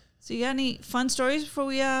it. So you got any fun stories before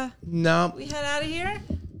we No. head out of here?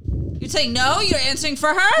 You're saying no? You're answering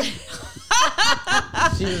for her?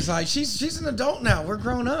 She was like, she's an adult now. We're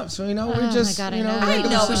grown up, so we're my just God, I you know. know. we're I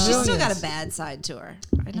just know, but she's still civilians. got a bad side to her.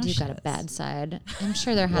 I do got a bad side. I'm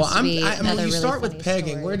sure there has Well, to be I mean, another you really start with funny pegging.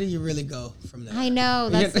 story. Where do you really go from there? I know,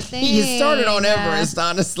 that's the thing. You started on Yeah. Everest,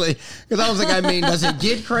 honestly, because I was like, I mean, does it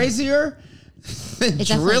get crazier than It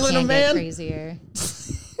definitely drilling a can get man? crazier.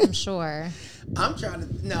 I'm sure. I'm trying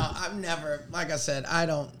to. No, I've never. Like I said, I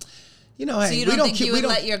don't. You know, hey, So you we don't think keep, you we would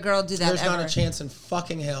don't, let your girl do that There's ever? not a chance in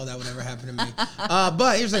fucking hell that would ever happen to me.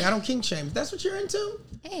 But here's the thing: I don't kink shame. If that's what you're into,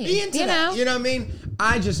 Hey, be into you that. know. You know what I mean?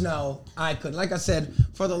 I just know I couldn't. Like I said,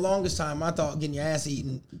 for the longest time, I thought getting your ass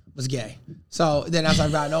eaten was gay. So then as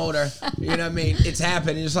I've gotten older, you know what I mean? It's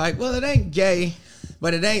happened. It's like, well, it ain't gay,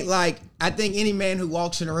 but it ain't like, I think any man who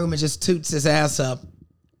walks in a room and just toots his ass up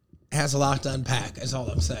has a lot to unpack, is all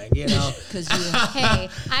I'm saying, you know? Because you, Hey,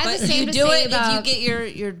 I have the same you to do say it about. if you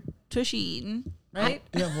get your tushy eaten, right?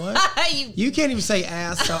 Yeah, what? You- You can't even say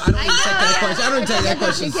ass, so I don't even take that question. I don't take that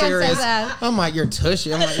question You can't say serious. that. I'm like, you're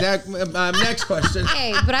tushy. I'm like, next question.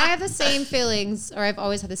 Hey, but I have the same feelings, or I've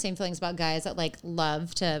always had the same feelings about guys that like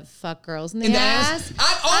love to fuck girls in the, In the ass. ass?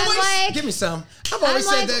 I've always, like- give me some. I've always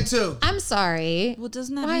I'm said like- that too. I'm sorry. well,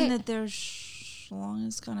 doesn't that Why- mean that their schlong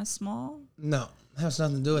is kind of small? No, it has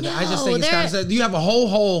nothing to do with that. I just No, think it's there- kind of, you have a whole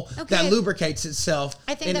hole that Okay. lubricates itself.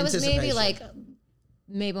 I think in that was maybe anticipation. like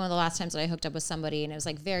maybe one of the last times that I hooked up with somebody and it was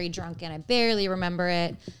like very drunk and I barely remember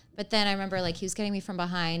it. But then I remember like he was getting me from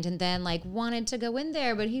behind and then like wanted to go in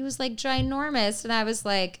there, but he was like ginormous. And I was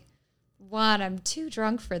like, one, I'm too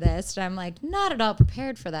drunk for this. And I'm like not at all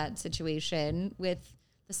prepared for that situation with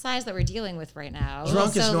the size that we're dealing with right now.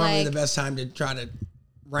 Drunk is So, normally like, the best time to try to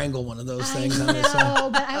wrangle one of those I things. I'm just saying. know,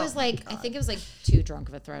 but I was like, I think it was like too drunk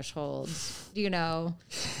of a threshold, you know,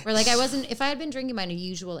 where like I wasn't, if I had been drinking my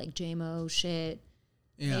usual like JMO shit,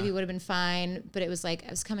 Yeah. maybe it would have been fine. But it was like,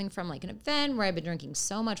 I was coming from like an event where I've been drinking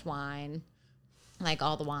so much wine, like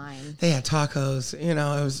all the wine. They had tacos, you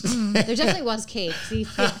know, it was. There definitely was cake. He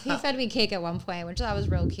fed me cake at one point, which I thought was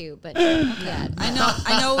real cute, but yeah.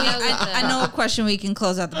 I know a question we can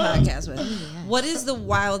close out the podcast with. What is the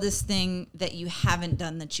wildest thing that you haven't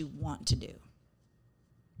done that you want to do?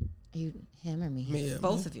 Are you him or me? Yeah.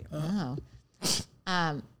 Both of you. Oh.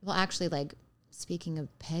 Well, actually, like, speaking of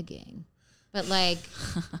pegging, but like,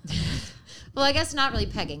 well, I guess not really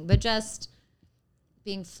pegging, but just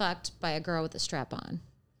being fucked by a girl with a strap on.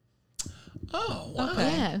 Oh, wow.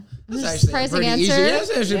 Yeah. That's Was actually surprising pretty answer. easy. That's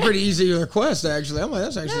actually a pretty easy request, actually. I'm like,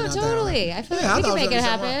 that's actually No, not totally. that hard. I feel Yeah, like we thought can make it was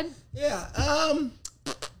something- happen. Yeah.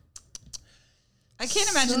 I can't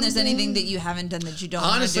imagine there's anything that you haven't done that you don't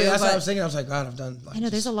Honestly, want to do. that's what I but was thinking. I was like, God, I've done. Like, I know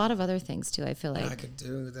there's a lot of other things too. I feel I like, could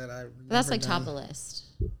do that. but that's like top of the list.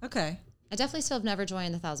 Okay. I definitely still have never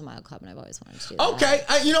joined the 1,000 Mile Club, and I've always wanted to do that. Okay,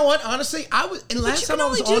 you know what? Honestly, I was. And last you time can I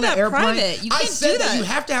was only do on the that airplane, private. You I can't said do that that. you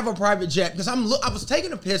have to have a private jet because I was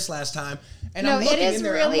taking a piss last time, and No, I'm it looking is in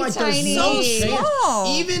there. really I'm like, tiny. there's no chance.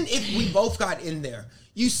 Small. Even if we both got in there,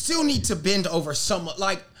 you still need to bend over somewhat.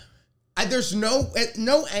 Like, there's no at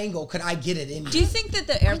no angle could I get it in. Do you think that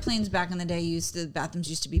the airplanes back in the day the bathrooms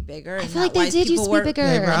used to be bigger? I feel like they did used to be bigger.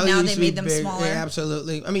 They And probably now used they to be made them big. smaller? Yeah,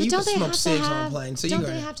 absolutely. I mean, But you can don't they smoke have to cigs on a have? plane, so Don't you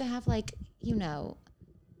they got. have to have like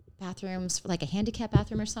bathrooms for like a handicap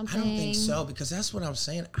bathroom or I something? don't think so because that's what I'm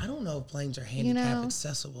saying. I don't know if planes are handicap know?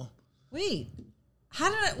 accessible. Wait,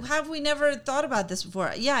 have we never thought about this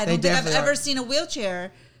before? Yeah, I They don't think I've definitely ever are. seen a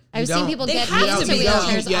wheelchair. I've You seen don't. people They get have into to be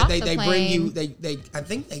wheelchairs yeah, off they the bring plane. you. They I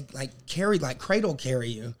think they like carry like cradle carry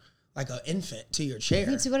you like an infant to your chair.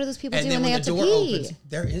 Wait, so what do those people and do then when they the have to door pee?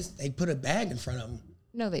 opens, they put a bag in front of them.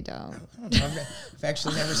 No, they don't. I don't know. I've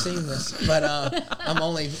actually never seen this, but I'm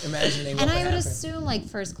only imagining. What And I would happen. assume like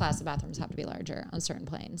first class bathrooms have to be larger on certain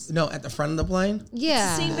planes. No, at the front of the plane,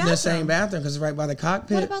 Yeah. same the same bathroom because it's right by the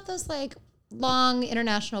cockpit. What about those like long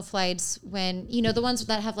international flights when the ones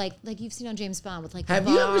that have like you've seen on James Bond with like the Have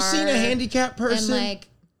you ever bar seen a handicapped and person like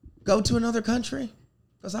go to another country?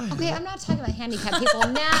 Because I have. okay, I'm not talking about handicapped people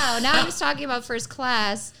now. Now I'm just talking about first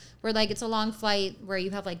class where like it's a long flight where you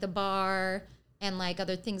have like the bar and like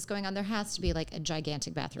other things going on. There has to be like a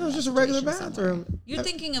gigantic bathroom. No, it's in just a that regular situation somewhere. bathroom. You're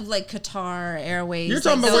thinking of like Qatar Airways. You're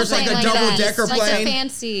talking about where it's like Something a like that. double-decker Like the plane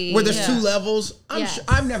fancy. where there's Yeah. 2 levels. Yes.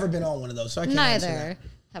 I've never been on one of those, so I can't answer that. Neither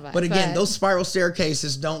have I. But again, those spiral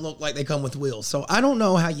staircases don't look like they come with wheels. So I don't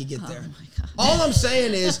know how you get there. All I'm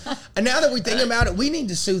saying is, and now that we think about it, we need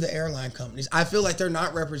to sue the airline companies. I feel like they're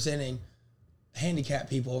not representing handicapped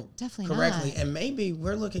people Definitely correctly. not. And maybe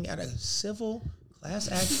we're looking at a civil class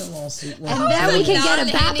action lawsuit. and then we can get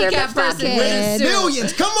a bathroom to non-handicapped person fucking. wins.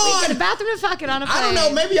 Millions. Come Get a on. bathroom to fucking on a plane. I don't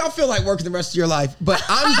know. Maybe y'all feel like working the rest of your life, but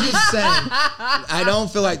I'm just saying, I don't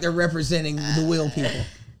feel like they're representing the wheel people.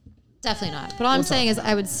 Definitely not. But all I'm saying is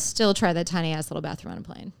I would still try that tiny ass little bathroom on a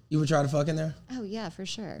plane. You would try to fuck in there? Oh yeah, for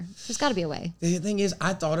sure. There's got to be a way. The thing is,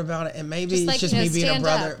 I thought about it, and maybe Just it's like, just you know, me being a stand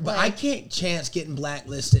brother, up, but like- I can't chance getting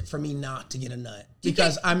blacklisted for me not to get a nut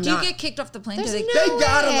because I'm Do not. you get kicked off the plane? There's Do they- no They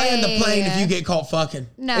gotta land the way. plane if you get caught fucking.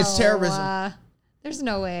 No, It's terrorism. There's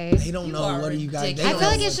no way. They don't know what are you guys. They I don't feel know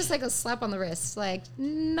like it's what- just like a slap on the wrist. Like,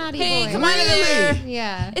 naughty Hey, boy. come out of there.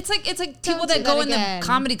 Yeah. It's like people Don't that do go that in again. the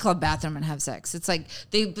comedy club bathroom and have sex. It's like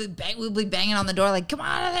we'll be banging on the door like, come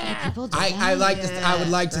out of there. People do I that. like. I would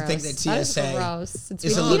like to think Gross. that That is TSA. gross. is a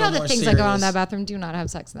You little know the more things that go on in serious. that bathroom. Do not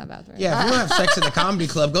have sex in that bathroom. Yeah, if you don't have sex in the comedy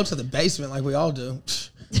club, go to the basement like we all do.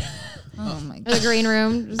 Oh my Or the green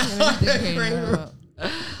room.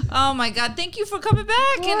 Oh my God! Thank you for coming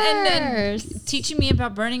back and course. teaching me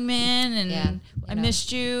about Burning Man. And Yeah, I know.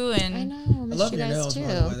 missed you. And I know. I Missed love you your guys nails, too.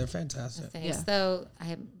 by the way. They're fantastic. Thanks. Yeah. Though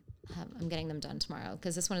I'm getting them done tomorrow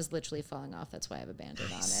because this one is literally falling off. That's why I have a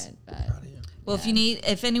Band-Aid on it. But Well,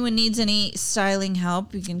 if anyone needs any styling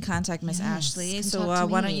help, you can contact Miss Yes, Ashley. come So talk to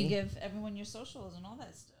why don't me. you give everyone your socials and all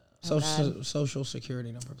that stuff? Social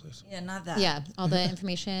security number, please. Yeah, not that. yeah, all the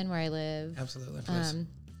information where I live. Absolutely, please.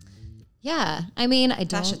 Yeah, I mean, I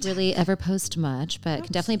Fash don't really ever post much, but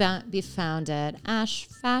can definitely be found at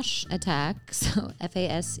Fash Attack, so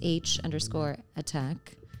FASH_attack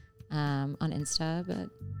on Insta. But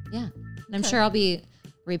yeah, and I'm sure I'll be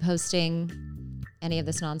reposting any of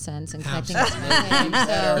this nonsense and connecting it to my page.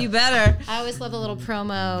 So You better. I always love a little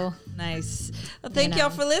promo. Nice. Well, thank know. y'all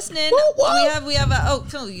for listening. Woo! We have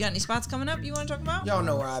Phil, you got any spots coming up you want to talk about? Y'all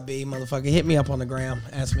know where I be, motherfucker. Hit me up on the gram.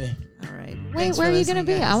 Ask me. All right. Wait, Thanks where for are you gonna listening,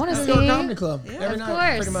 be? guys. I want to I see. go to comedy club every Of night,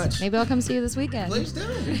 course. pretty much. Maybe I'll come see you this weekend. Please do.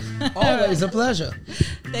 Always a pleasure.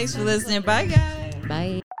 Thanks for listening. Bye, guys.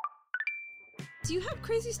 Bye. Do you have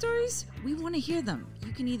crazy stories? We want to hear them.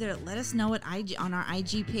 You can either let us know at on our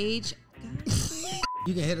IG page.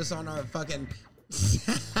 You can hit us on our fucking.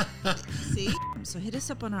 See? So hit us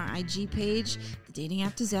up on our IG page, The Dating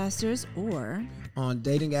App Disasters, or on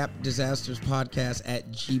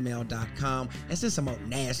datingappdisasterspodcast@gmail.com. That's just some old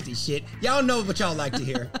nasty shit. Y'all know what y'all like to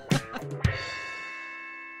hear.